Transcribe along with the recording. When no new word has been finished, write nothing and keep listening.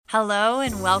Hello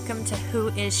and welcome to Who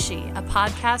Is She, a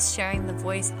podcast sharing the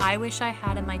voice I wish I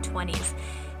had in my 20s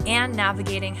and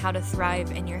navigating how to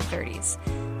thrive in your 30s.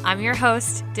 I'm your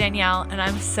host, Danielle, and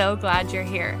I'm so glad you're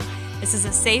here. This is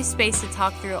a safe space to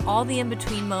talk through all the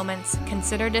in-between moments,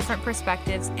 consider different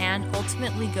perspectives, and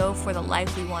ultimately go for the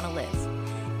life we want to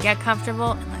live. Get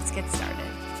comfortable and let's get started.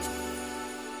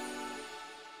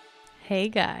 Hey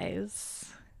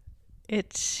guys,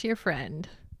 it's your friend.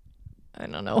 I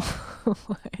don't know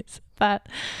why is that.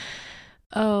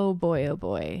 Oh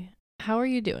boy. How are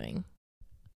you doing?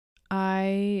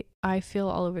 I feel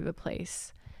all over the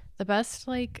place. The best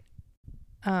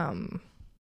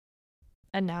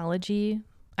analogy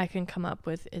I can come up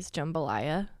with is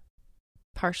jambalaya,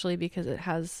 partially because it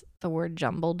has the word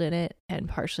jumbled in it, and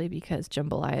partially because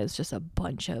jambalaya is just a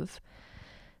bunch of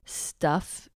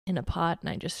stuff in a pot, and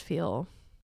I just feel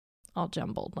all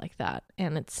jumbled like that.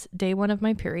 And it's day 1 of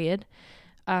my period.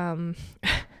 And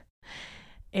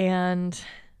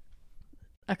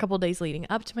a couple days leading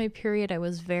up to my period, I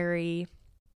was very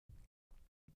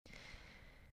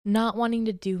not wanting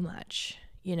to do much,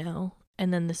 And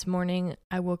then this morning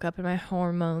I woke up and my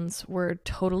hormones were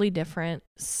totally different,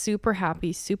 super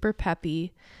happy, super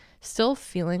peppy, still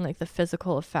feeling like the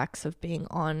physical effects of being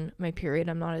on my period.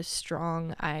 I'm not as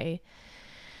strong. I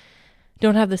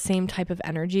don't have the same type of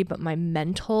energy, but my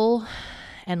mental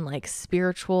and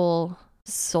spiritual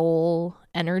soul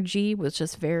energy was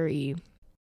just very,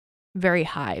 very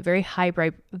high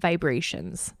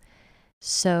vibrations.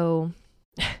 So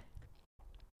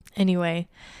anyway,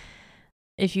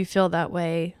 if you feel that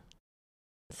way,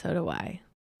 so do I.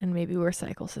 And maybe we're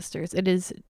cycle sisters. It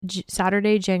is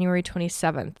Saturday, January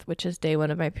 27th, which is day 1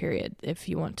 of my period, if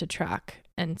you want to track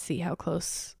and see how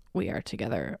close we are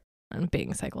together and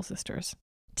being cycle sisters.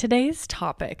 Today's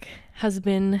topic has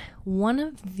been one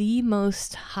of the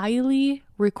most highly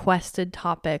requested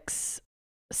topics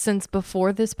since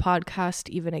before this podcast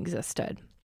even existed.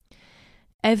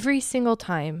 Every single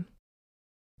time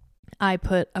I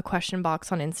put a question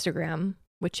box on Instagram,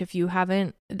 which if you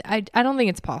haven't, I don't think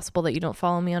it's possible that you don't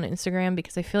follow me on Instagram,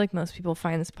 because I feel like most people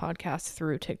find this podcast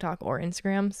through TikTok or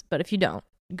Instagrams, but if you don't,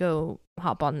 go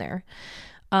hop on there.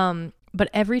 But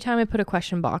every time I put a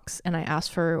question box and I ask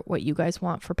for what you guys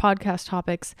want for podcast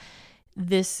topics,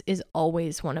 this is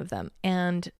always one of them.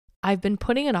 And I've been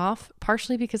putting it off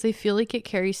partially because I feel like it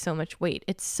carries so much weight.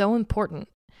 It's so important.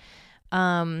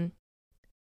 And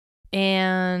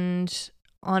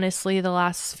honestly, the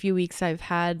last few weeks I've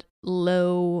had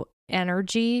low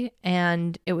energy,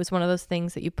 and it was one of those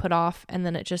things that you put off and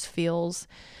then it just feels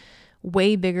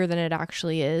way bigger than it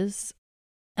actually is.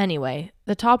 Anyway,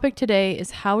 the topic today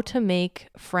is how to make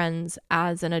friends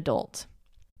as an adult.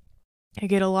 I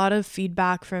get a lot of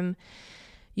feedback from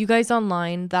you guys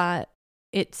online that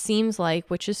it seems like,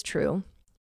 which is true,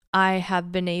 I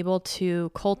have been able to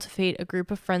cultivate a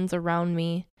group of friends around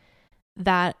me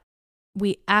that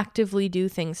we actively do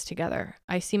things together.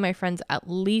 I see my friends at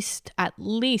least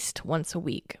once a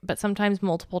week, but sometimes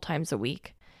multiple times a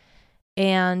week.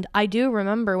 And I do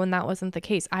remember when that wasn't the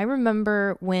case. I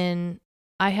remember when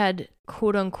I had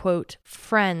quote unquote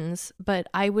friends, but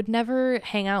I would never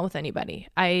hang out with anybody.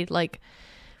 And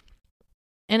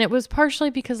it was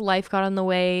partially because life got in the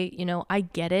way. I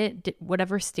get it.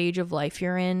 Whatever stage of life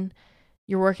you're in,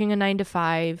 you're working a 9 to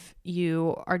 5,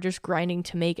 you are just grinding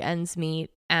to make ends meet.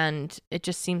 And it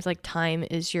just seems like time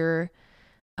is your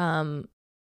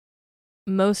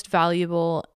most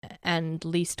valuable and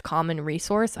least common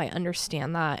resource. I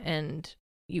understand that. And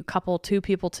you couple 2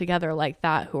 people together like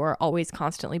that who are always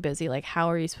constantly busy, how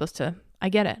are you supposed to? I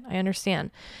get it. I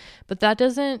understand. But that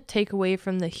doesn't take away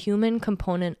from the human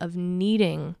component of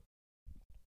needing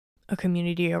a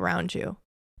community around you.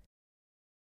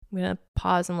 I'm going to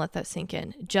pause and let that sink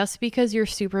in. Just because you're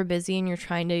super busy and you're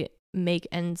trying to make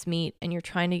ends meet and you're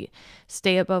trying to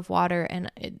stay above water and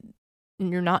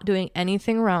you're not doing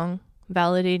anything wrong,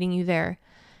 validating you there,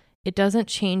 it doesn't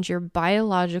change your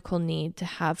biological need to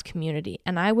have community.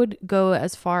 And I would go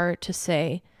as far to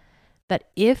say that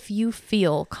if you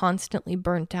feel constantly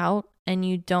burnt out and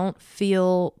you don't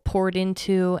feel poured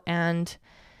into, and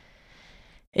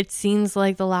it seems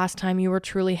like the last time you were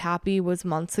truly happy was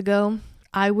months ago,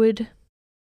 I would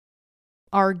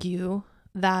argue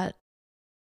that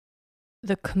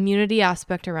the community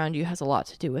aspect around you has a lot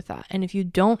to do with that. And if you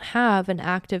don't have an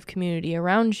active community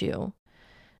around you,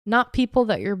 not people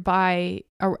that you're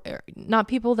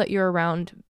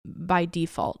around by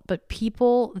default, but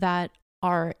people that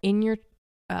are in your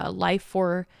life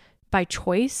by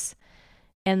choice,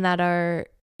 and that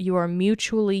you are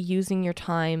mutually using your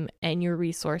time and your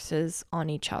resources on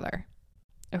each other.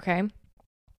 Okay?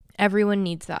 Everyone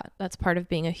needs that. That's part of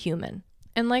being a human.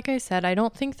 And like I said, I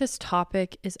don't think this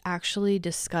topic is actually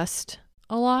discussed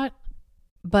a lot,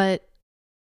 but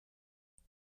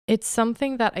it's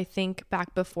something that I think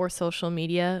back before social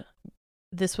media,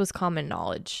 this was common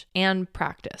knowledge and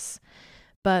practice.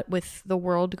 But with the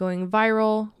world going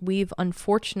viral, we've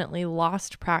unfortunately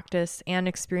lost practice and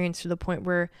experience to the point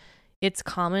where it's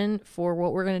common for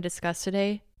what we're going to discuss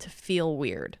today to feel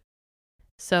weird.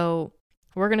 So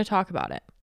we're going to talk about it.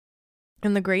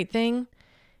 And the great thing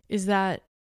is that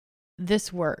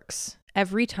this works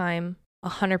every time,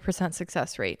 100%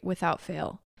 success rate without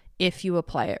fail, if you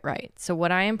apply it right. So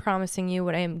what I am promising you,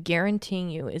 what I am guaranteeing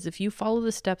you is if you follow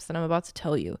the steps that I'm about to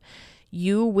tell you,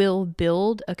 you will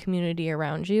build a community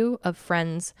around you of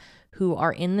friends who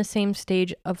are in the same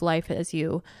stage of life as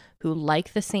you, who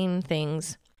like the same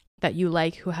things that you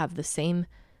like, who have the same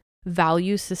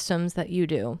value systems that you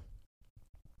do.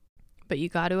 But you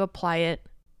got to apply it,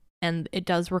 and it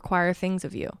does require things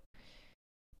of you.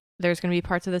 There's going to be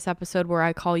parts of this episode where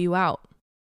I call you out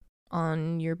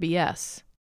on your BS,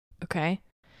 okay?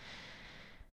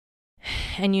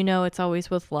 And you know it's always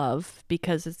with love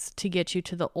because it's to get you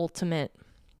to the ultimate.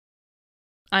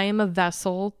 I am a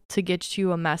vessel to get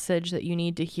you a message that you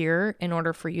need to hear in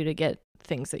order for you to get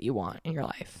things that you want in your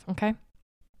life, okay?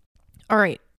 All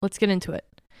right, let's get into it.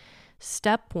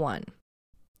 Step 1.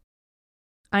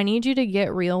 I need you to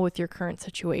get real with your current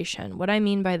situation. What I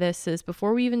mean by this is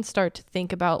before we even start to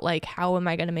think about like, how am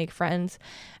I going to make friends?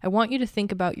 I want you to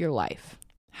think about your life.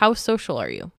 How social are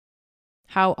you?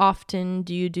 How often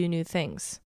do you do new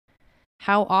things?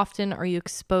 How often are you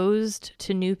exposed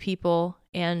to new people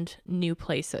and new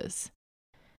places?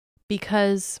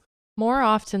 Because more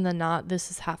often than not, this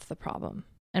is half the problem.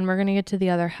 And we're going to get to the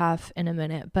other half in a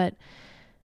minute. But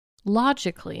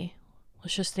logically,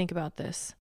 let's just think about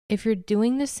this. If you're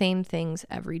doing the same things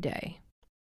every day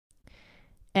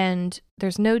and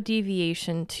there's no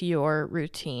deviation to your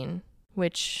routine,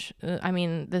 which,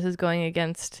 this is going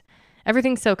against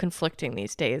everything's so conflicting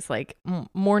these days, like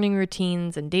morning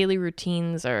routines and daily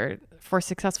routines are for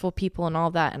successful people and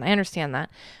all that. And I understand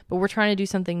that, but we're trying to do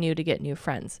something new to get new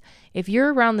friends. If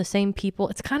you're around the same people,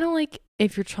 it's kind of like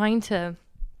if you're trying to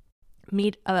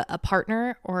meet a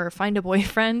partner or find a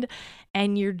boyfriend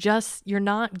and you're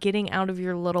not getting out of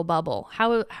your little bubble.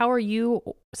 How are you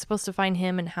supposed to find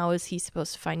him and how is he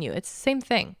supposed to find you? It's the same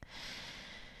thing.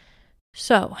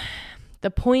 So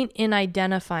the point in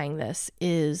identifying this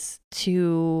is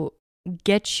to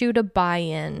get you to buy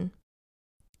in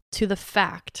to the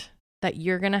fact that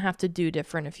you're going to have to do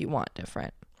different if you want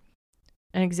different.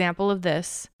 An example of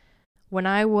this, when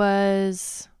I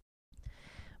was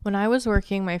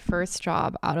working my first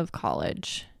job out of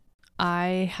college,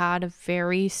 I had a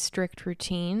very strict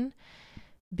routine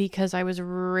because I was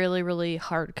really, really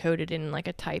hard-coded in like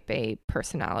a type A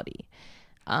personality.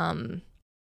 And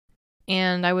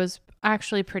I was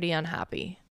actually pretty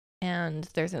unhappy. And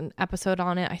there's an episode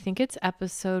on it. I think it's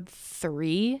episode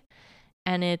 3,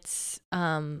 and it's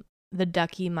the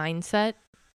Ducky Mindset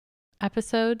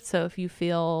episode. So if you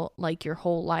feel like your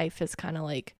whole life is kind of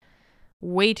like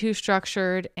way too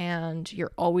structured and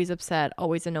you're always upset,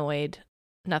 always annoyed,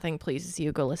 nothing pleases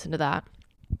you, go listen to that.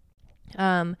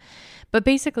 But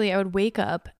basically I would wake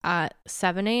up at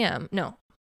 7 a.m. No,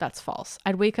 that's false.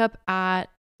 I'd wake up at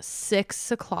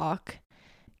 6 o'clock,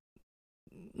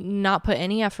 not put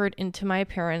any effort into my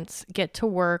appearance, get to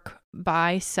work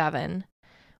by 7,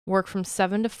 work from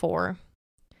 7 to 4,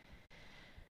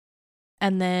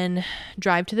 and then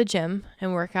drive to the gym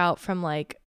and work out from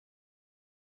 5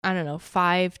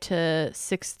 to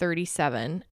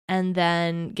 6:37, and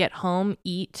then get home,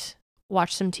 eat,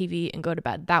 watch some TV, and go to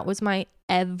bed. That was my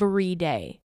every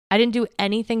day. I didn't do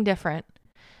anything different.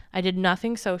 I did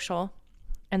nothing social,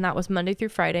 and that was Monday through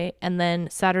Friday, and then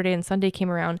Saturday and Sunday came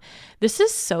around. This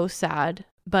is so sad,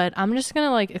 but I'm just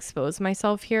going to expose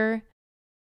myself here.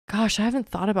 Gosh, I haven't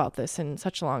thought about this in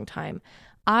such a long time.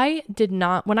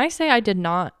 When I say I did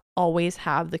not always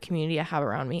have the community I have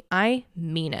around me, I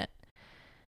mean it.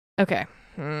 Okay,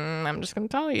 I'm just going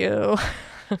to tell you.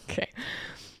 Okay.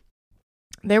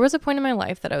 There was a point in my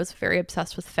life that I was very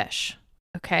obsessed with fish,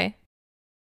 okay?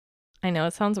 I know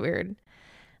it sounds weird.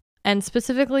 And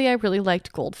specifically, I really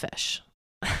liked goldfish.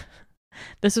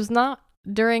 This was not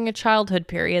during a childhood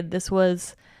period. This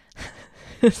was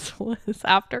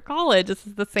after college. This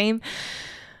is the same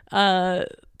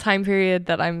time period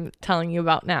that I'm telling you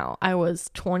about now. I was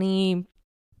 22,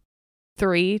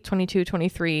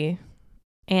 23,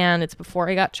 and it's before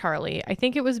I got Charlie. I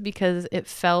think it was because it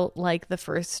felt like the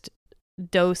first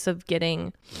dose of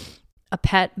getting a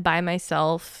pet by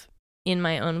myself in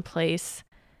my own place.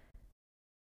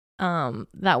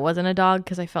 that wasn't a dog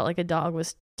because I felt like a dog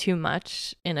was too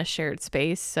much in a shared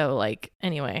space. So like,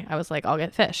 anyway, I was like, I'll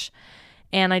get fish.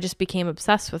 And I just became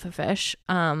obsessed with a fish.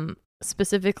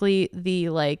 Specifically the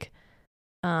like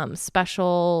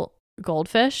special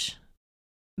goldfish.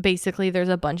 Basically, there's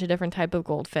a bunch of different type of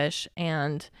goldfish,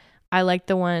 and I like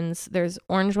the ones, there's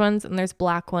orange ones and there's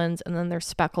black ones and then there's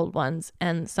speckled ones,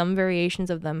 and some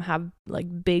variations of them have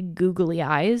like big googly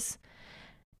eyes,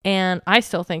 and I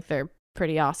still think they're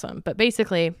pretty awesome. But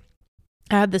basically,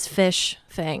 I had this fish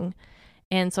thing,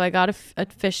 and so I got a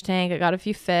fish tank. I got a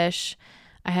few fish.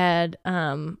 I had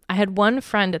one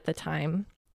friend at the time,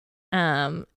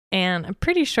 and I'm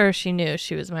pretty sure she knew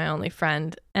she was my only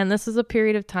friend. And this is a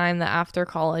period of time that after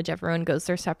college, everyone goes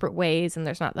their separate ways and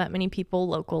there's not that many people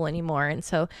local anymore. And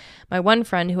so my one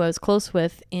friend who I was close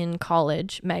with in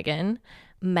college,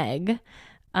 Meg,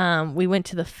 we went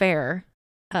to the fair,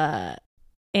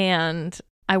 and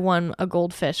I won a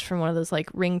goldfish from one of those like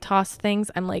ring toss things.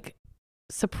 I'm like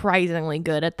surprisingly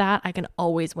good at that. I can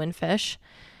always win fish.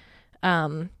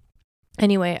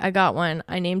 Anyway, I got one.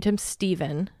 I named him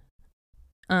Steven.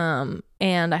 And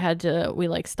we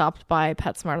like stopped by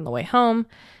PetSmart on the way home,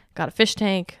 got a fish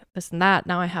tank, this and that.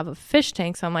 Now I have a fish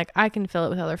tank. So I'm like, I can fill it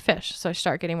with other fish. So I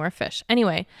start getting more fish.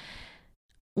 Anyway,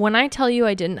 when I tell you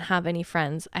I didn't have any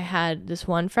friends, I had this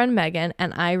one friend, Megan,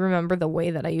 and I remember the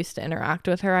way that I used to interact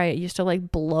with her. I used to like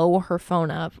blow her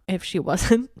phone up if she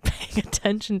wasn't paying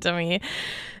attention to me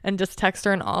and just text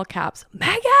her in all caps,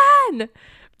 Megan!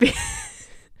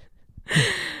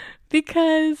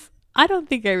 Because I don't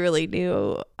think I really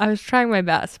knew. I was trying my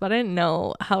best, but I didn't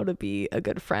know how to be a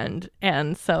good friend.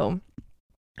 And so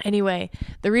anyway,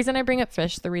 the reason I bring up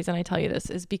fish, the reason I tell you this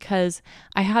is because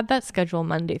I had that schedule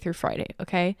Monday through Friday.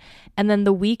 Okay. And then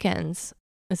the weekends,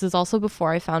 this is also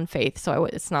before I found faith. So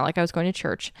it's not like I was going to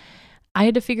church. I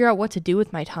had to figure out what to do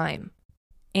with my time.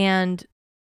 And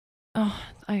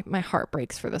my heart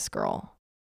breaks for this girl.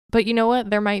 But you know what?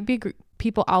 There might be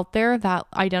people out there that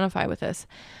identify with this.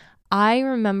 I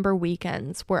remember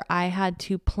weekends where I had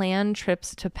to plan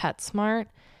trips to PetSmart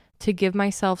to give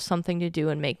myself something to do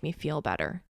and make me feel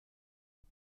better.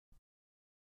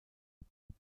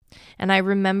 And I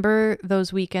remember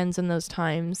those weekends and those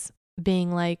times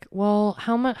being like, well,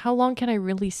 how long can I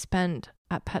really spend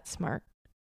at PetSmart?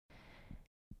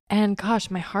 And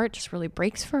gosh, my heart just really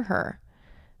breaks for her.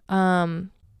 And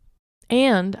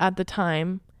at the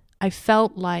time, I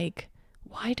felt like,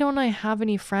 why don't I have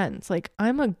any friends? Like,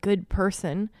 I'm a good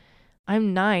person.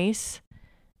 I'm nice.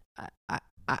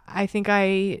 I think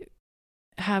I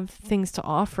have things to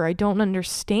offer. I don't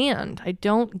understand. I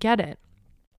don't get it.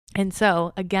 And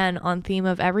so, again, on theme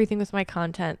of everything with my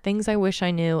content, things I wish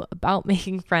I knew about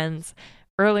making friends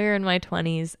earlier in my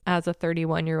 20s as a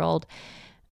 31-year-old.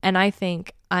 And I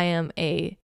think I am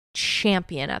a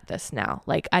champion at this now.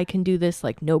 Like, I can do this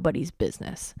like nobody's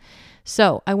business.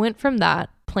 So I went from that,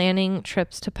 planning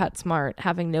trips to PetSmart,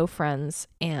 having no friends,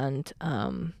 and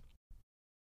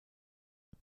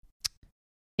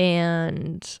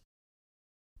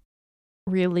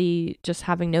really just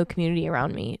having no community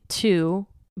around me, to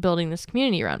building this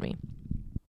community around me.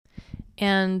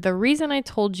 And the reason I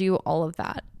told you all of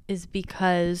that is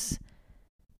because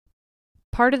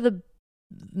part of the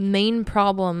main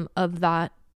problem of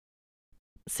that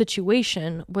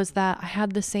situation was that I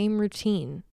had the same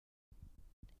routine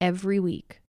every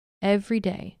week, every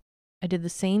day. I did the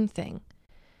same thing.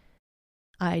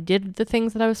 I did the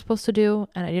things that I was supposed to do,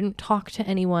 and I didn't talk to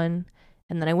anyone.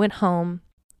 And then I went home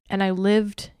and I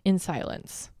lived in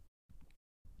silence.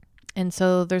 And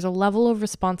so there's a level of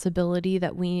responsibility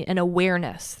and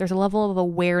awareness. There's a level of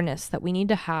awareness that we need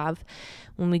to have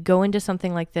when we go into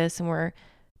something like this and we're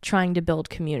trying to build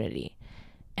community.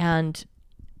 And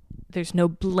there's no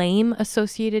blame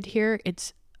associated here.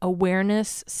 It's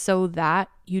awareness so that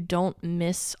you don't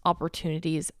miss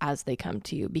opportunities as they come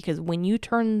to you. Because when you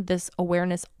turn this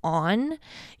awareness on,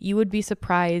 you would be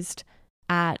surprised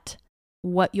at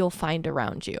what you'll find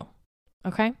around you.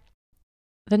 Okay?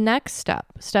 The next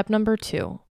step number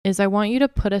 2, is I want you to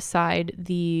put aside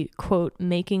the quote,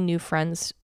 making new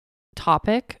friends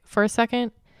topic for a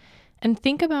second and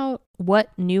think about what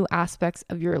new aspects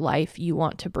of your life you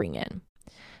want to bring in.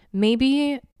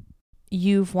 Maybe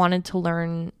you've wanted to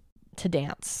learn to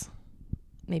dance.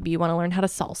 Maybe you want to learn how to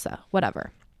salsa,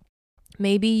 whatever.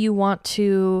 Maybe you want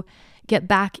to get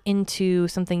back into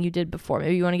something you did before.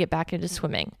 Maybe you want to get back into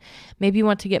swimming. Maybe you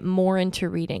want to get more into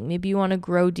reading. Maybe you want to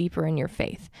grow deeper in your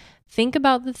faith. Think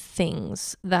about the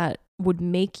things that would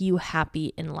make you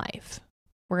happy in life.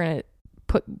 We're going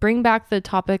to bring back the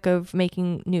topic of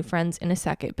making new friends in a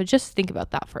second, but just think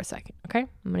about that for a second, okay?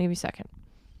 I'm going to give you a second.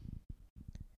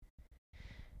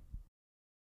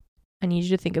 I need you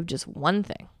to think of just one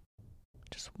thing.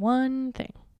 Just one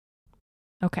thing.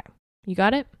 Okay, you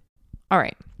got it? All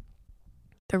right.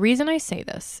 The reason I say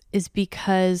this is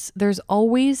because there's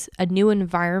always a new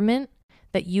environment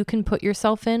that you can put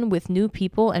yourself in with new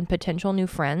people and potential new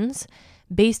friends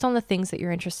based on the things that you're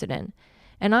interested in.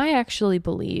 And I actually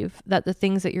believe that the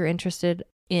things that you're interested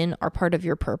in are part of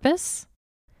your purpose.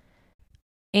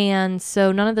 And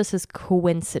so none of this is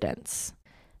coincidence.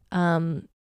 And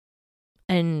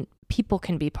people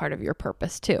can be part of your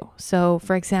purpose too. So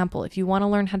for example, if you want to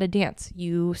learn how to dance,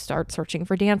 you start searching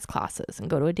for dance classes and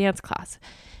go to a dance class.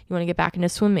 You want to get back into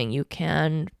swimming, you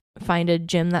can find a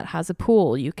gym that has a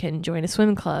pool. You can join a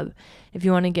swim club. If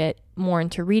you want to get more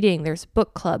into reading, there's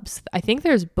book clubs. I think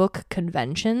there's book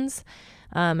conventions.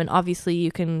 And obviously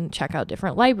you can check out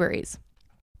different libraries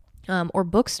or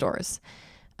bookstores.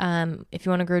 If you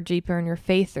want to grow deeper in your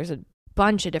faith, there's a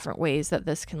bunch of different ways that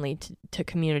this can lead to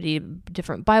community,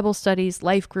 different Bible studies,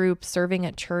 life groups, serving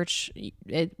at church.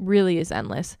 It really is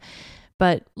endless.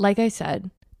 But like I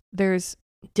said, there's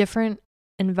different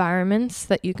environments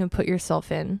that you can put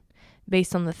yourself in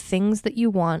based on the things that you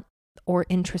want or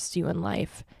interest you in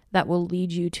life that will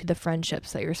lead you to the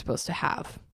friendships that you're supposed to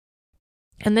have.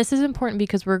 And this is important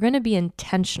because we're going to be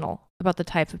intentional about the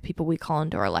type of people we call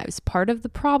into our lives. Part of the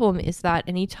problem is that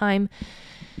anytime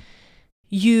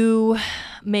you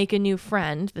make a new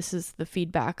friend, this is the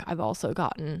feedback I've also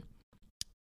gotten,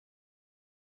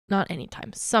 not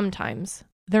anytime, sometimes,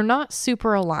 they're not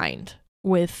super aligned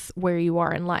with where you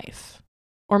are in life.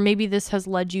 Or maybe this has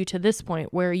led you to this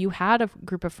point where you had a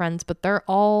group of friends, but they're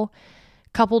all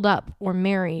coupled up or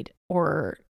married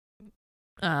or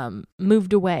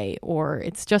moved away, or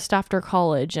it's just after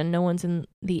college and no one's in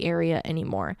the area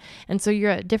anymore. And so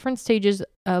you're at different stages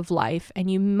of life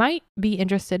and you might be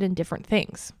interested in different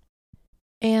things.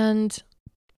 And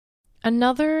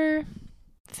another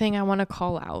thing I want to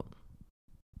call out,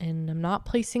 and I'm not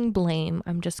placing blame,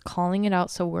 I'm just calling it out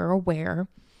so we're aware,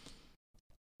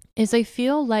 is I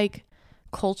feel like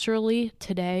culturally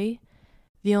today,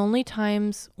 the only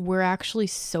times we're actually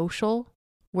social,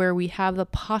 where we have the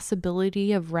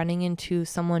possibility of running into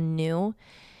someone new,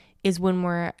 is when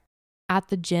we're at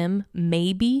the gym,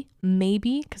 maybe,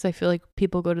 because I feel like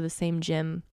people go to the same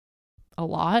gym a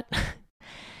lot,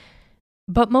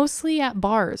 but mostly at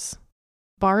bars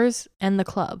and the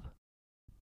club.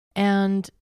 And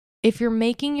if you're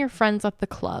making your friends at the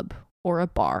club or a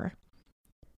bar,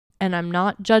 and I'm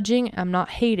not judging, I'm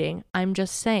not hating, I'm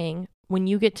just saying, when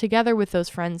you get together with those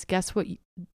friends, guess what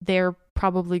they're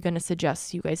probably going to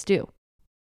suggest you guys do?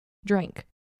 Drink.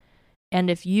 And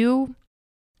if you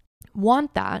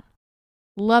want that,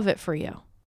 love it for you.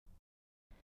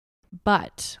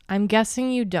 But I'm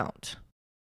guessing you don't.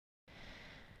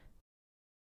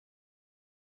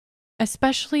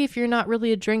 Especially if you're not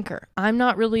really a drinker. I'm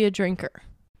not really a drinker.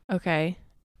 Okay?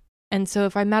 And so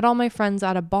if I met all my friends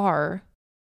at a bar,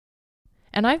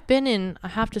 and I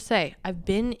have to say, I've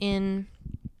been in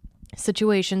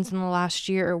situations in the last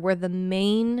year where the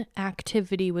main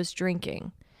activity was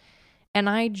drinking. And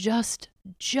I just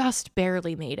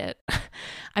barely made it.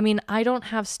 I mean, I don't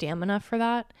have stamina for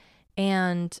that.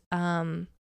 And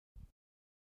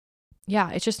yeah,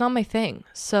 it's just not my thing.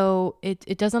 So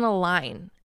it doesn't align.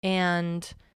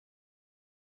 And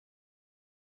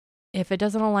if it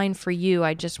doesn't align for you,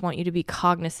 I just want you to be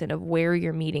cognizant of where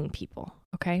you're meeting people.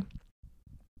 Okay?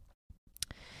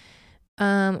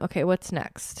 Okay, what's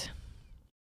next?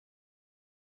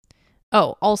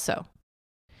 Oh, also,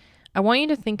 I want you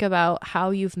to think about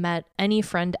how you've met any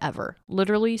friend ever,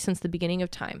 literally since the beginning of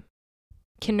time.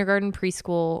 Kindergarten,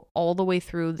 preschool, all the way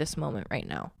through this moment right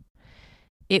now.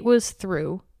 It was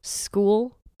through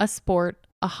school, a sport,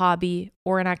 a hobby,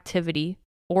 or an activity,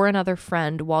 or another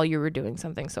friend while you were doing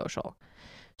something social.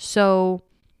 So,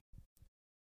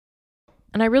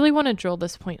 and I really want to drill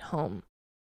this point home.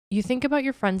 You think about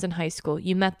your friends in high school,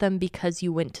 you met them because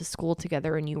you went to school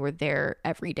together and you were there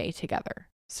every day together.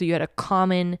 So you had a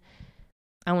common,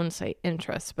 I wouldn't say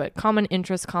interest, but common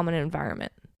interest, common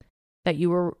environment that you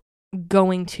were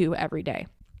going to every day.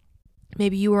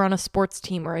 Maybe you were on a sports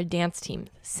team or a dance team,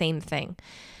 same thing.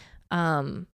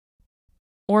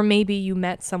 Or maybe you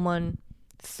met someone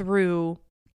through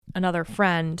another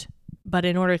friend, but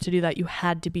in order to do that, you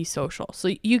had to be social.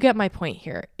 So you get my point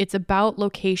here. It's about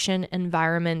location,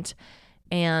 environment,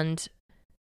 and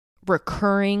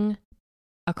recurring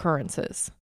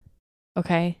occurrences.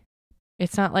 Okay?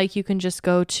 It's not like you can just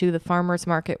go to the farmer's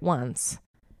market once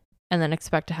and then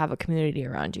expect to have a community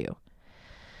around you.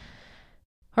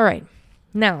 All right.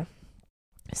 Now,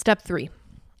 step 3.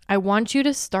 I want you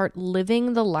to start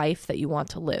living the life that you want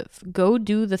to live. Go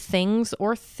do the things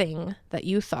or thing that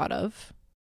you thought of.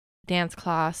 Dance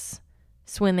class,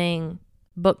 swimming,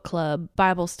 book club,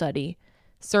 Bible study,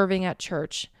 serving at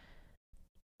church,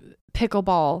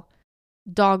 pickleball,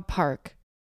 dog park.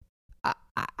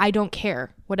 I don't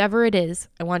care. Whatever it is,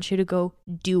 I want you to go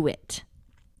do it.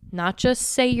 Not just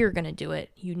say you're going to do it.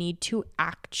 You need to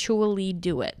actually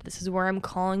do it. This is where I'm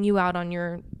calling you out on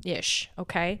your ish,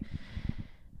 okay?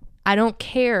 I don't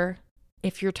care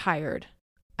if you're tired.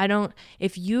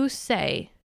 If you say,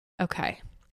 okay,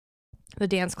 the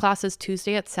dance class is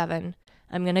Tuesday at 7,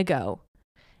 I'm going to go.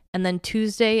 And then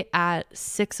Tuesday at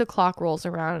 6 o'clock rolls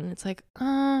around and it's like,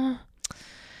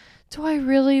 do I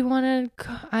really want to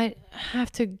go? I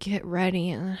have to get ready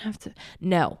and I have to.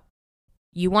 No.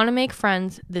 You want to make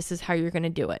friends. This is how you're going to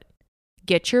do it.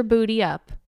 Get your booty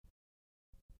up.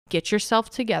 Get yourself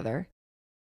together.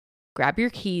 Grab your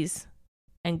keys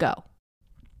and go.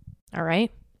 All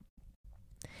right?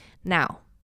 Now,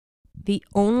 the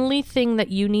only thing that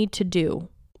you need to do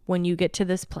when you get to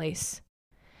this place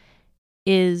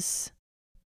is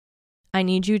I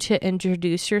need you to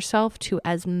introduce yourself to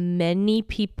as many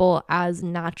people as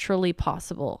naturally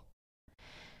possible.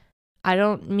 I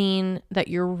don't mean that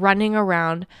you're running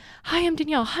around, hi, I'm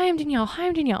Danielle, hi, I'm Danielle, hi,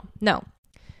 I'm Danielle. No.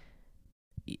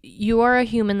 You are a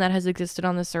human that has existed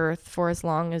on this earth for as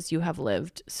long as you have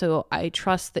lived. So I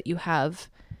trust that you have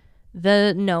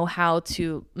the know-how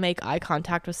to make eye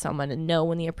contact with someone and know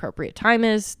when the appropriate time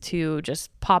is to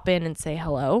just pop in and say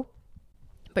hello.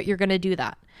 But you're going to do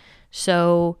that.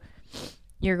 So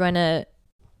you're going to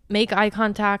make eye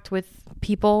contact with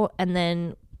people, and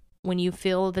then when you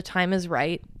feel the time is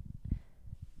right,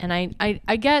 and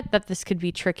I get that this could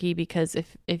be tricky because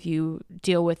if you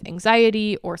deal with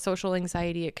anxiety or social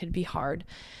anxiety, it could be hard.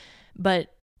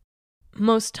 But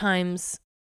most times,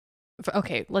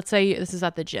 okay, let's say this is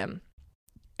at the gym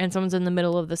and someone's in the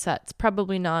middle of the set. It's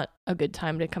probably not a good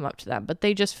time to come up to them, but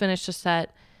they just finished a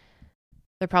set.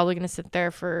 They're probably going to sit there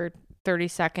for 30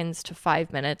 seconds to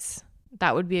 5 minutes.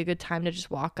 That would be a good time to just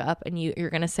walk up and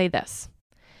you're going to say this.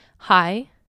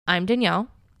 Hi, I'm Danielle.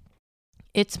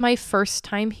 It's my first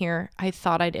time here. I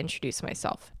thought I'd introduce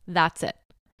myself. That's it.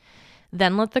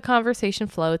 Then let the conversation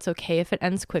flow. It's okay if it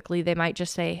ends quickly. They might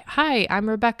just say, hi, I'm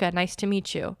Rebecca. Nice to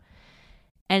meet you.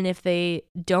 And if they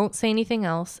don't say anything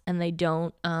else and they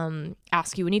don't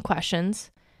ask you any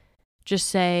questions, just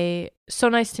say, so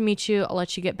nice to meet you. I'll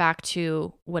let you get back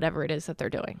to whatever it is that they're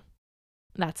doing.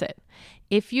 That's it.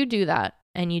 If you do that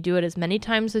and you do it as many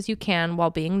times as you can while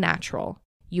being natural,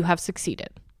 you have succeeded.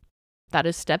 That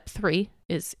is step 3,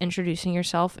 is introducing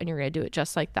yourself, and you're going to do it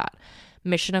just like that.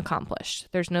 Mission accomplished.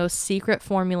 There's no secret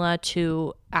formula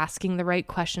to asking the right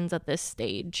questions at this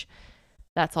stage.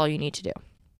 That's all you need to do.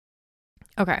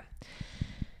 Okay.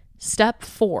 Step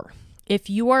 4. If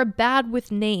you are bad with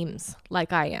names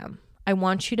like I am, I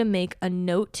want you to make a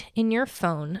note in your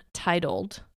phone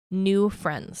titled New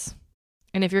Friends.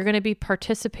 And if you're going to be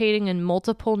participating in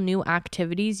multiple new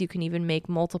activities, you can even make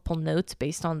multiple notes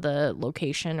based on the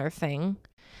location or thing.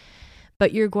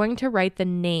 But you're going to write the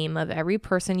name of every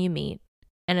person you meet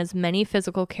and as many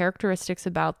physical characteristics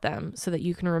about them so that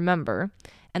you can remember.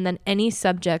 And then any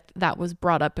subject that was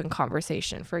brought up in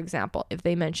conversation. For example, if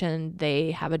they mentioned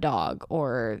they have a dog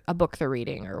or a book they're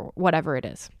reading or whatever it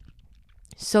is,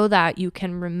 so that you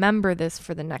can remember this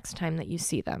for the next time that you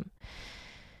see them.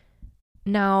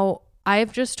 Now,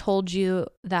 I've just told you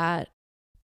that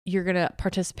you're going to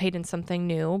participate in something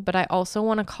new, but I also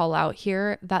want to call out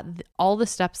here that all the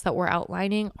steps that we're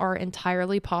outlining are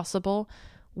entirely possible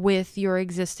with your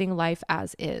existing life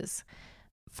as is.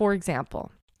 For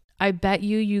example, I bet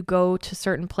you go to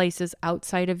certain places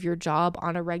outside of your job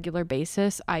on a regular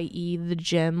basis, i.e. the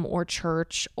gym or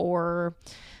church or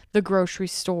the grocery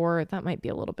store. That might be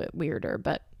a little bit weirder,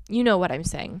 but you know what I'm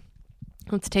saying.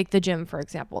 Let's take the gym, for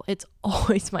example. It's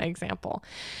always my example.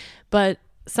 But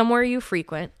somewhere you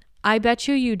frequent, I bet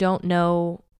you don't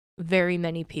know very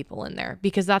many people in there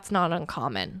because that's not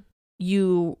uncommon.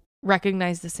 You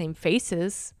recognize the same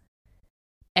faces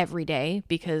every day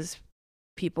because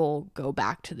people go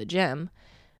back to the gym,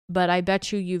 but I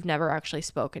bet you've never actually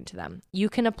spoken to them. You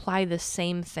can apply the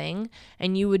same thing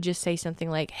and you would just say something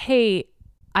like, hey,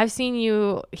 I've seen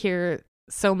you here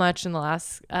so much in the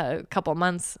last couple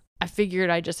months. I figured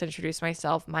I'd just introduce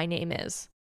myself. My name is.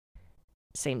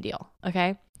 Same deal.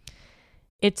 Okay.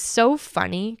 It's so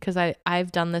funny because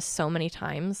I've done this so many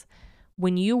times.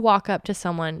 When you walk up to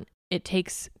someone, it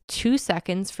takes 2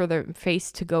 seconds for their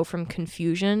face to go from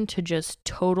confusion to just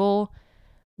total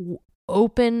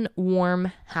open,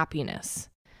 warm happiness.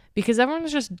 Because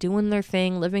everyone's just doing their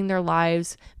thing, living their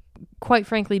lives, quite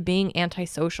frankly being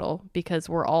antisocial because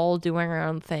we're all doing our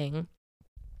own thing.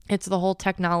 It's the whole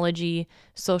technology,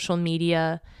 social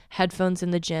media, headphones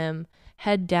in the gym,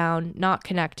 head down, not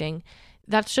connecting.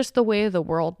 That's just the way of the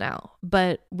world now.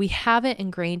 But we have it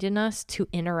ingrained in us to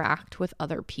interact with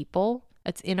other people.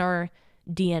 It's in our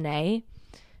DNA.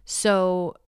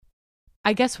 So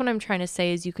I guess what I'm trying to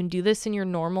say is you can do this in your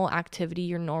normal activity,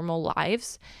 your normal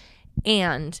lives.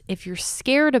 And if you're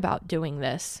scared about doing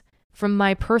this, from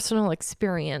my personal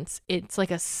experience, it's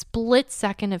like a split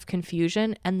second of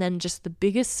confusion and then just the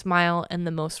biggest smile and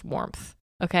the most warmth.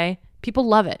 Okay? People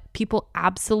love it. People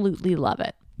absolutely love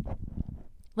it.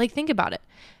 Like, think about it.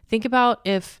 Think about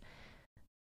if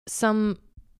some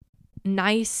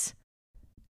nice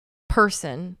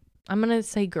person, I'm going to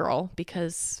say girl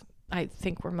because I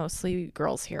think we're mostly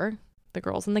girls here, the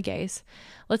girls and the gays.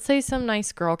 Let's say some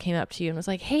nice girl came up to you and was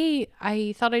like, hey,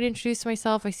 I thought I'd introduce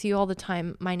myself. I see you all the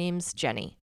time. My name's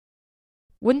Jenny.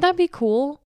 Wouldn't that be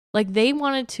cool? Like, they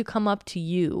wanted to come up to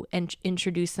you and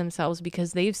introduce themselves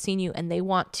because they've seen you and they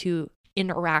want to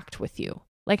interact with you.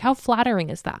 Like, how flattering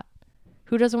is that?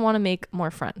 Who doesn't want to make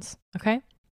more friends? Okay.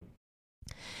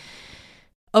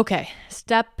 Okay.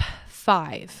 Step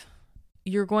 5.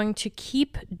 You're going to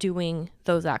keep doing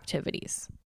those activities.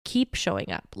 Keep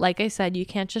showing up. Like I said, you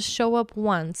can't just show up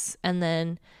once and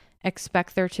then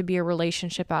expect there to be a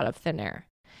relationship out of thin air.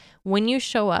 When you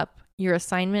show up, your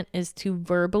assignment is to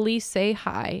verbally say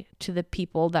hi to the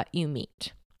people that you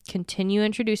meet. Continue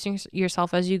introducing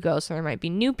yourself as you go. So there might be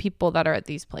new people that are at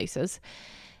these places,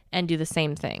 and do the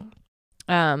same thing.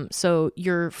 So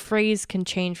your phrase can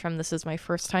change from this is my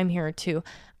first time here to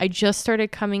I just started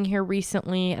coming here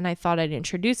recently and I thought I'd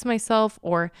introduce myself,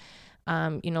 or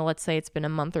let's say it's been a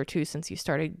month or 2 since you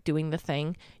started doing the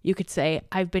thing. You could say,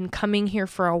 I've been coming here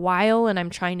for a while and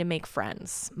I'm trying to make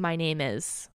friends. My name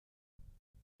is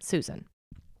Susan.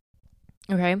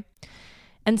 Okay.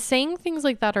 And saying things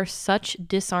like that are such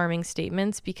disarming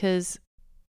statements because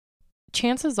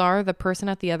chances are the person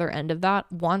at the other end of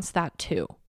that wants that too.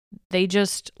 They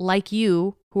just, like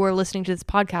you who are listening to this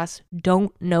podcast,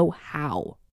 don't know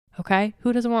how. Okay?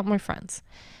 Who doesn't want more friends?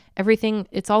 Everything,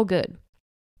 it's all good.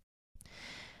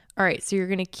 All right, so you're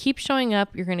going to keep showing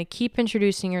up, you're going to keep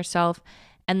introducing yourself,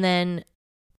 and then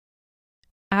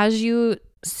as you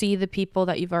see the people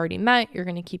that you've already met, you're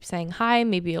going to keep saying hi,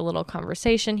 maybe a little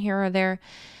conversation here or there.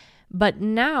 But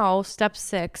now, step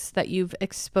 6, that you've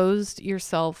exposed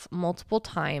yourself multiple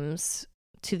times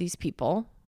to these people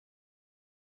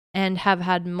and have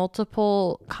had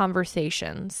multiple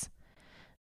conversations.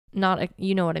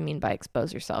 You know what I mean by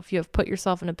expose yourself. You have put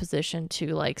yourself in a position to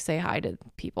like say hi to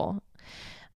people.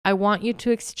 I want you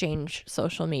to exchange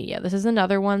social media. This is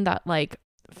another one that like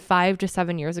 5 to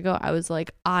 7 years ago, I was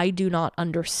like, I do not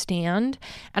understand.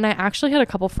 And I actually had a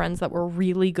couple friends that were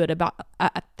really good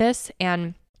at this.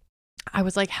 And I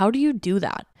was like, how do you do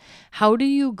that? How do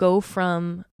you go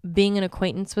from being an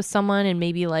acquaintance with someone and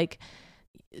maybe like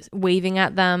waving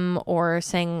at them or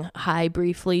saying hi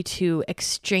briefly to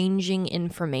exchanging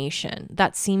information?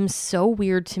 That seems so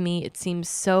weird to me. It seems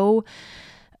so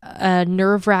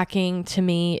nerve-wracking to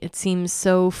me. It seems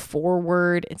so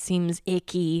forward. It seems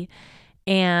icky.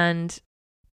 And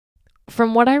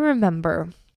from what I remember,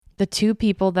 the 2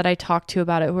 people that I talked to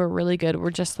about it who were really good were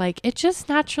just like, it just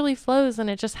naturally flows and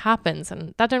it just happens.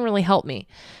 And that didn't really help me.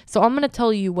 So I'm going to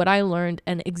tell you what I learned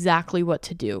and exactly what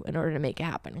to do in order to make it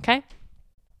happen. Okay.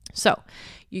 So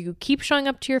you keep showing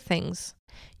up to your things.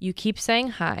 You keep saying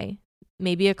hi.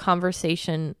 Maybe a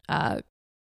conversation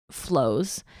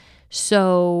flows.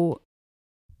 So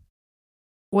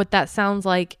what that sounds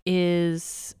like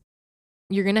is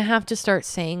you're going to have to start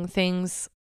saying things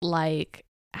like,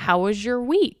 how was your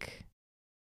week?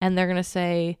 And they're going to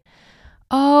say,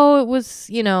 oh, it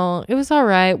was all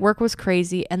right. Work was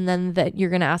crazy. And then that you're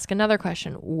going to ask another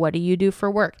question. What do you do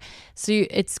for work? So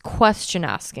it's question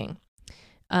asking.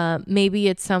 Maybe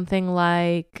it's something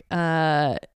like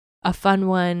a fun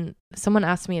one. Someone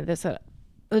asked me this at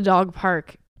the dog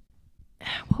park.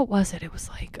 What was it? It was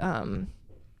like,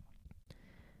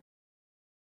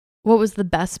 what was the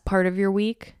best part of your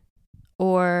week?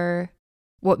 Or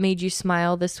what made you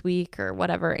smile this week or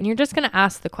whatever? And you're just going to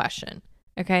ask the question,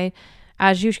 okay?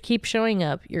 As you keep showing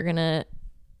up, you're going to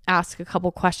ask a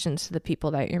couple questions to the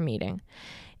people that you're meeting.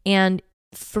 And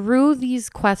through these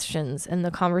questions and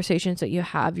the conversations that you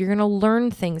have, you're going to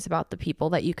learn things about the people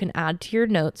that you can add to your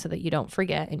notes so that you don't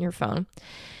forget in your phone.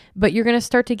 But you're going to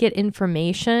start to get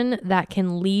information that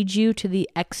can lead you to the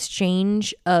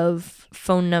exchange of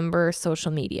phone number, social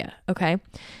media. Okay.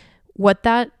 What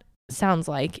that sounds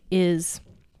like is,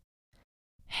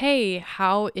 hey,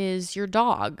 how is your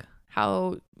dog?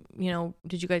 How,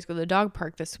 did you guys go to the dog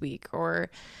park this week? Or,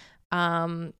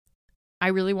 I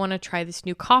really want to try this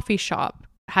new coffee shop.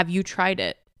 Have you tried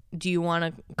it? Do you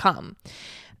want to come?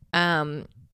 And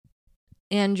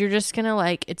you're just going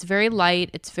to it's very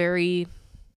light.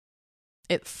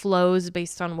 It flows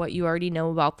based on what you already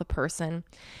know about the person.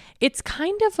 It's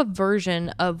kind of a version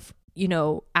of,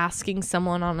 asking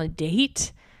someone on a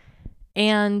date,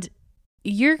 and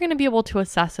you're going to be able to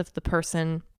assess if the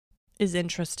person is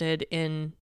interested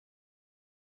in,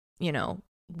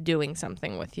 doing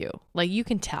something with you. You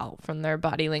can tell from their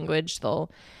body language,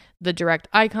 the direct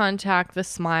eye contact, the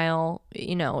smile,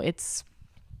 it's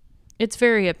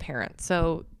very apparent.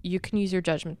 So you can use your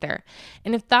judgment there.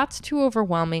 And if that's too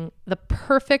overwhelming, the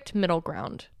perfect middle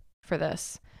ground for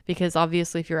this, because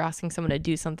obviously if you're asking someone to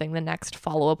do something, the next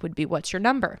follow-up would be, what's your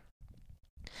number?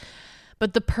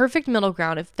 But the perfect middle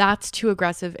ground, if that's too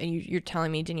aggressive and you're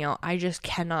telling me, Danielle, I just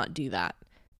cannot do that,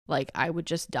 I would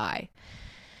just die.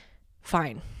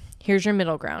 Fine. Here's your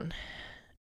middle ground.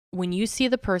 When you see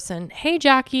the person, hey,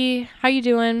 Jackie, how you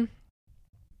doing?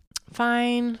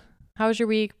 Fine. How was your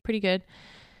week? Pretty good.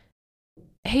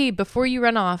 Hey, before you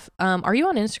run off, are you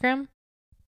on Instagram?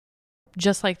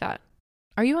 Just like that.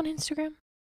 Are you on Instagram?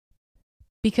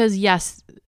 Because yes,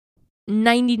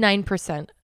 99%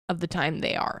 of the time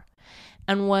they are.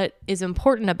 And what is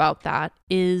important about that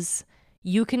is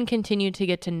you can continue to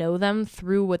get to know them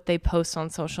through what they post on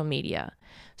social media.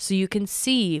 So you can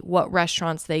see what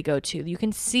restaurants they go to. You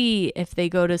can see if they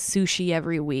go to sushi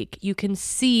every week. You can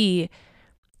see,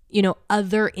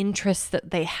 other interests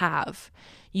that they have.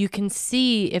 You can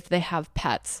see if they have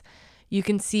pets. You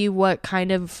can see what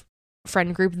kind of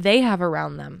friend group they have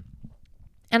around them.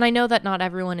 And I know that not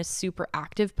everyone is super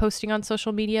active posting on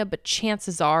social media, but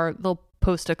chances are they'll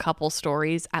post a couple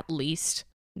stories at least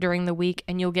during the week,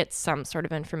 and you'll get some sort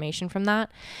of information from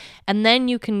that. And then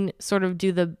you can sort of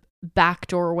do the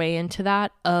backdoor way into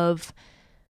that of,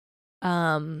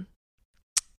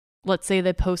 let's say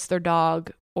they post their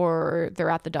dog or they're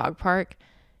at the dog park.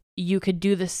 You could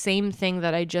do the same thing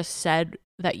that I just said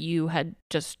that you had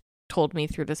just told me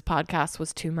through this podcast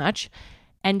was too much,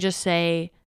 and just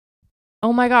say,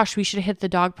 oh my gosh, we should hit the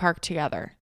dog park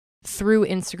together. Through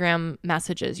Instagram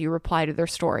messages, you reply to their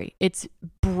story. It's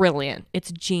brilliant.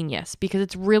 It's genius because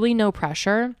it's really no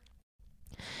pressure.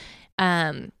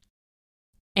 And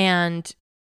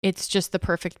it's just the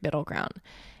perfect middle ground.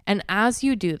 And as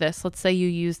you do this, let's say you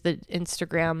use the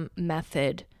Instagram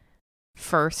method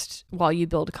first while you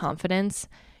build confidence.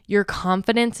 Your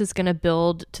confidence is going to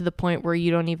build to the point where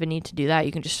you don't even need to do that.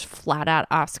 You can just flat out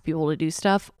ask people to do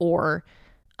stuff or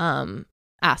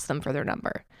ask them for their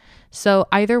number. So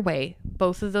either way,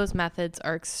 both of those methods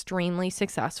are extremely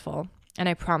successful, and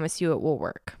I promise you it will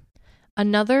work.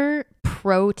 Another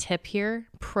pro tip here,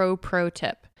 pro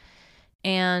tip,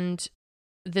 and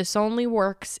this only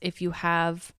works if you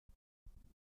have,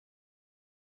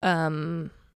 how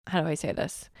do I say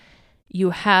this?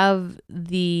 You have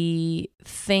the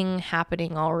thing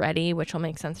happening already, which will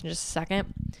make sense in just a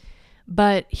second.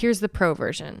 But here's the pro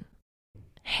version.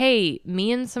 Hey,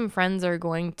 me and some friends are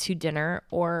going to dinner,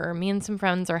 or me and some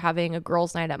friends are having a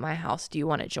girls' night at my house. Do you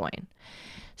want to join?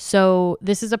 So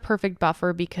this is a perfect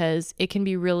buffer because it can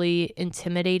be really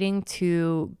intimidating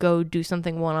to go do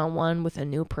something one-on-one with a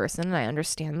new person. And I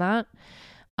understand that.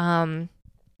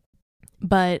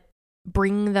 But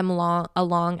bringing them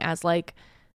along as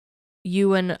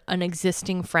you and an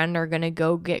existing friend are going to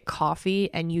go get coffee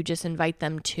and you just invite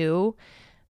them too.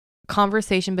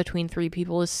 Conversation between three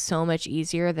people is so much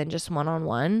easier than just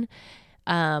one-on-one.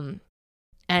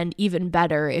 And even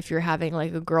better if you're having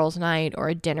a girls' night or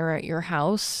a dinner at your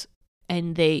house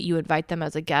and you invite them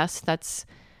as a guest.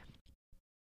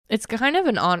 It's kind of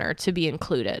an honor to be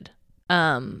included.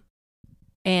 And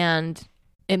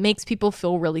it makes people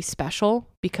feel really special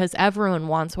because everyone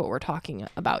wants what we're talking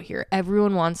about here.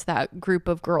 Everyone wants that group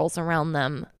of girls around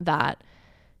them that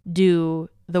do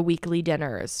the weekly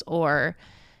dinners or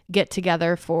get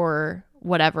together for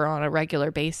whatever on a regular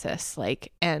basis.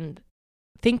 And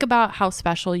think about how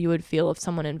special you would feel if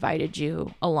someone invited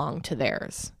you along to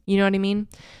theirs. You know what I mean?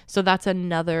 So that's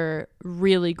another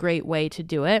really great way to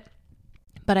do it.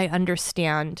 But I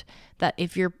understand that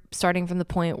if you're starting from the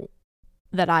point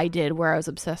that I did where I was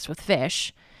obsessed with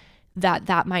fish,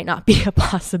 that might not be a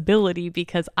possibility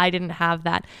because I didn't have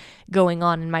that going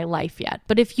on in my life yet.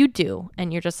 But if you do,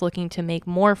 and you're just looking to make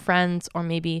more friends or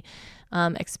maybe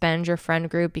expand your friend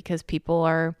group because people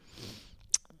are,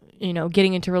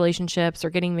 getting into relationships or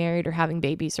getting married or having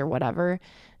babies or whatever,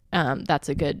 that's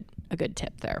a good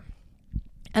tip there.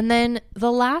 And then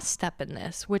the last step in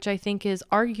this, which I think is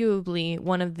arguably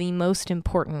one of the most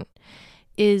important,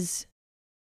 is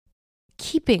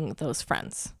keeping those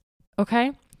friends.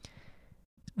 Okay?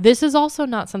 This is also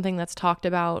not something that's talked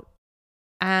about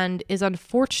and is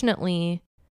unfortunately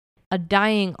a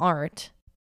dying art.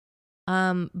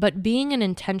 But being an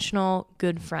intentional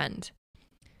good friend.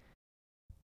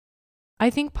 I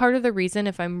think part of the reason,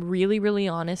 if I'm really, really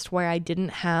honest, why I didn't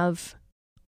have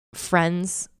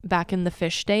friends back in the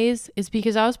fish days is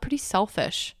because I was pretty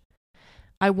selfish.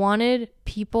 I wanted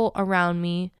people around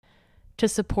me to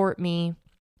support me,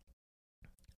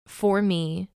 for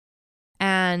me,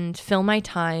 and fill my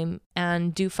time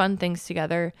and do fun things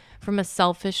together from a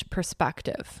selfish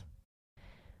perspective.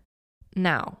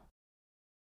 Now,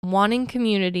 wanting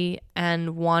community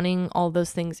and wanting all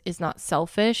those things is not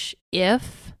selfish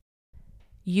if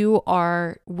you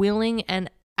are willing and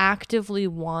actively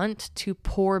want to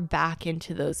pour back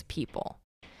into those people.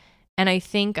 And I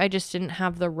think I just didn't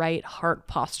have the right heart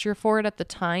posture for it at the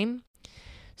time.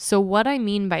 So what I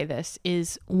mean by this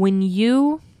is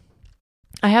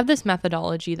I have this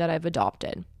methodology that I've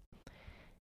adopted,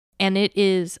 and it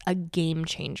is a game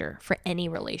changer for any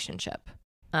relationship.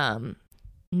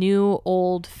 New,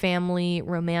 old, family,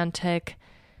 romantic,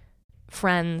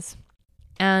 friends.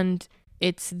 And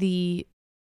it's the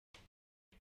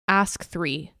Ask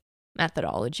 3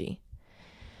 methodology.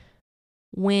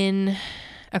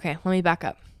 Okay, let me back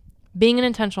up. Being an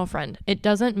intentional friend, it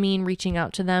doesn't mean reaching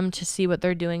out to them to see what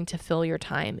they're doing to fill your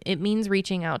time. It means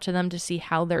reaching out to them to see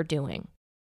how they're doing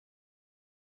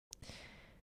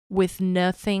with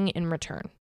nothing in return.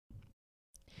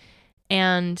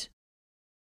 And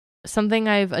something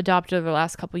I've adopted over the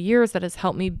last couple of years that has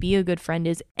helped me be a good friend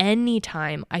is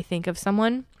anytime I think of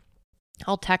someone,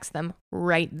 I'll text them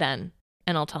right then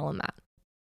and I'll tell them that.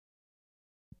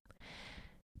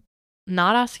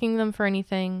 Not asking them for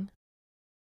anything.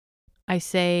 I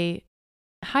say,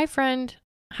 "Hi friend,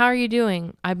 how are you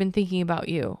doing? I've been thinking about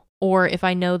you." Or if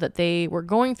I know that they were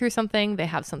going through something, they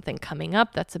have something coming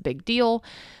up, that's a big deal,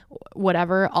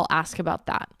 whatever, I'll ask about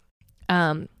that.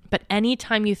 But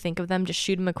anytime you think of them, just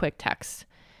shoot them a quick text.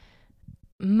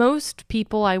 Most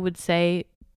people, I would say,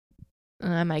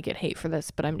 and I might get hate for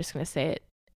this, but I'm just going to say it.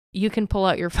 You can pull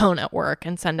out your phone at work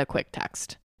and send a quick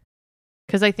text.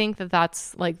 Because I think that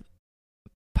that's like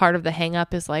part of the hang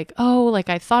up is like, oh, like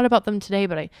I thought about them today,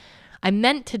 but I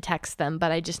meant to text them,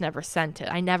 but I just never sent it.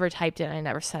 I never typed it. I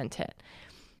never sent it.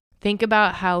 Think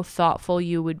about how thoughtful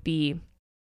you would be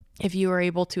if you were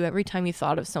able to, every time you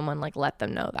thought of someone, like let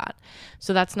them know that.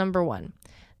 So that's number one.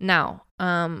 Now,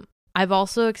 I've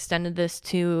also extended this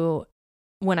to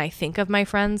when I think of my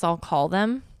friends, I'll call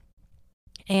them.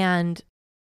 And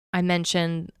I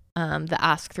mentioned the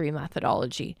Ask 3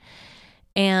 methodology.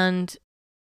 And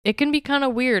it can be kind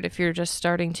of weird if you're just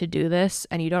starting to do this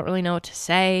and you don't really know what to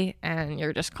say and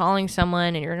you're just calling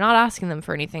someone and you're not asking them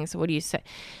for anything. So what do you say?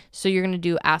 So you're going to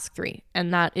do Ask 3.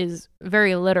 And that is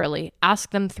very literally ask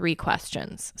them 3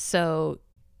 questions. So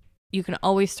you can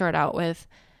always start out with,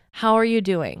 how are you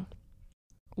doing?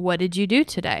 What did you do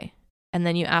today? And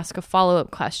then you ask a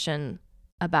follow-up question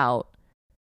about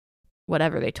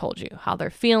whatever they told you, how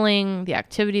they're feeling, the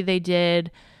activity they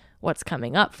did, what's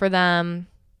coming up for them.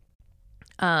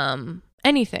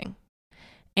 Anything.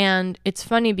 And it's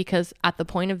funny because at the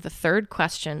point of the 3rd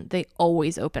question, they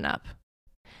always open up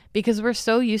because we're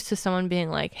so used to someone being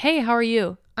like, hey, how are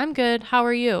you? I'm good. How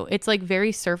are you? It's like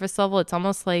very surface level. It's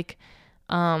almost like,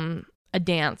 a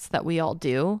dance that we all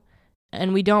do.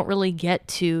 And we don't really get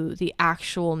to the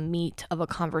actual meat of a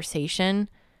conversation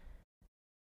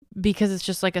because it's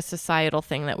just like a societal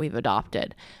thing that we've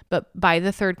adopted. But by the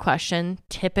 3rd question,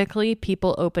 typically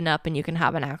people open up and you can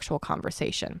have an actual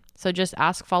conversation. So just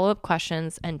ask follow-up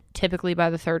questions, and typically by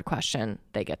the 3rd question,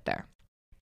 they get there.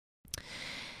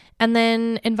 And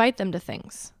then invite them to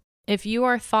things. If you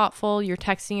are thoughtful, you're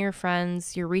texting your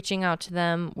friends, you're reaching out to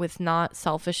them with not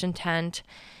selfish intent,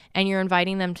 and you're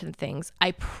inviting them to things,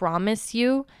 I promise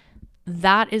you,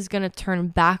 that is going to turn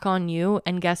back on you,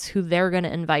 and guess who they're going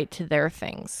to invite to their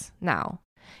things now?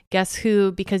 Guess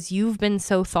who, because you've been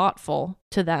so thoughtful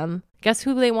to them, guess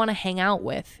who they want to hang out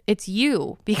with? It's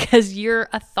you, because you're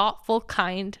a thoughtful,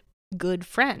 kind, good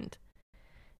friend.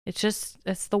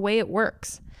 It's the way it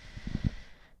works.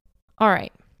 All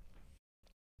right.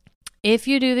 If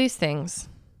you do these things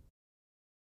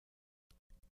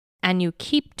and you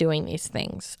keep doing these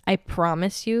things, I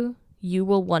promise you, you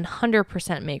will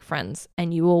 100% make friends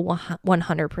and you will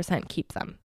 100% keep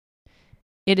them.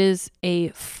 It is a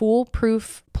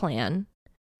foolproof plan.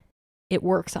 It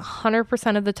works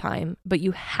 100% of the time, but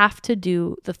you have to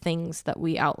do the things that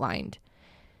we outlined.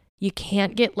 You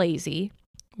can't get lazy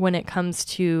when it comes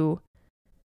to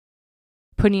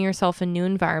putting yourself in new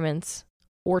environments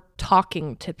or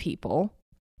talking to people.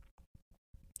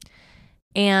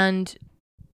 And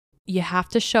you have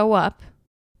to show up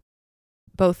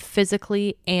both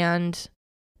physically and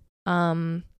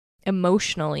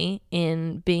emotionally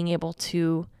in being able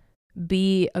to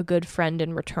be a good friend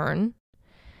in return.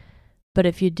 But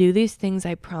if you do these things,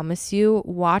 I promise you,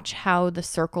 watch how the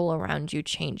circle around you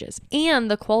changes.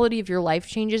 And the quality of your life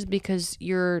changes because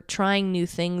you're trying new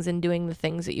things and doing the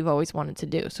things that you've always wanted to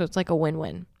do. So it's like a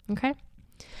win-win. Okay?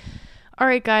 All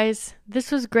right, guys.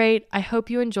 This was great. I hope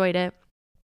you enjoyed it.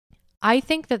 I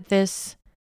think that this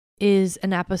is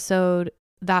an episode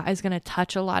that is going to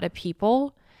touch a lot of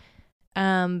people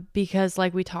because,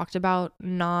 like we talked about,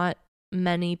 not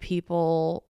many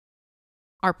people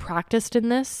are practiced in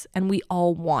this, and we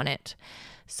all want it.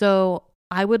 So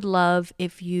I would love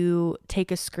if you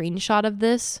take a screenshot of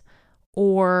this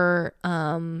or,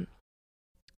 I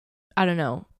don't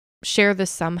know, share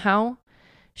this somehow.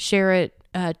 Share it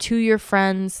to your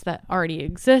friends that already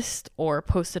exist, or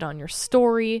post it on your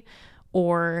story,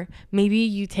 or maybe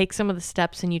you take some of the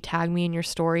steps and you tag me in your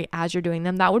story as you're doing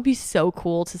them. That would be so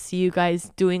cool to see you guys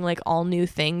doing like all new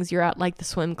things. You're at like the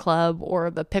swim club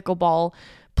or the pickleball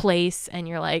place and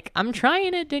you're like, I'm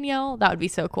trying it, Danielle. That would be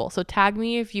so cool. So tag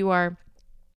me if you are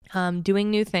doing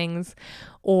new things,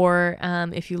 or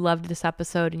if you loved this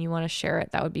episode and you want to share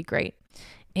it, that would be great.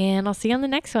 And I'll see you on the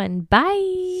next one.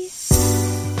 Bye.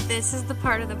 This is the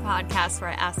part of the podcast where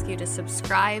I ask you to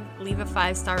subscribe, leave a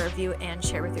 5-star review, and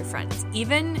share with your friends.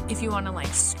 Even if you want to like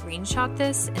screenshot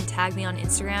this and tag me on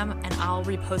Instagram and I'll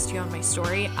repost you on my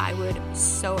story, I would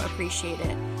so appreciate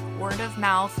it. Word of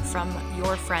mouth from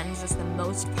your friends is the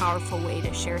most powerful way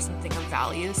to share something of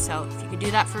value. So if you could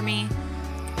do that for me,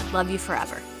 I'd love you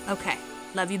forever. Okay.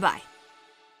 Love you. Bye.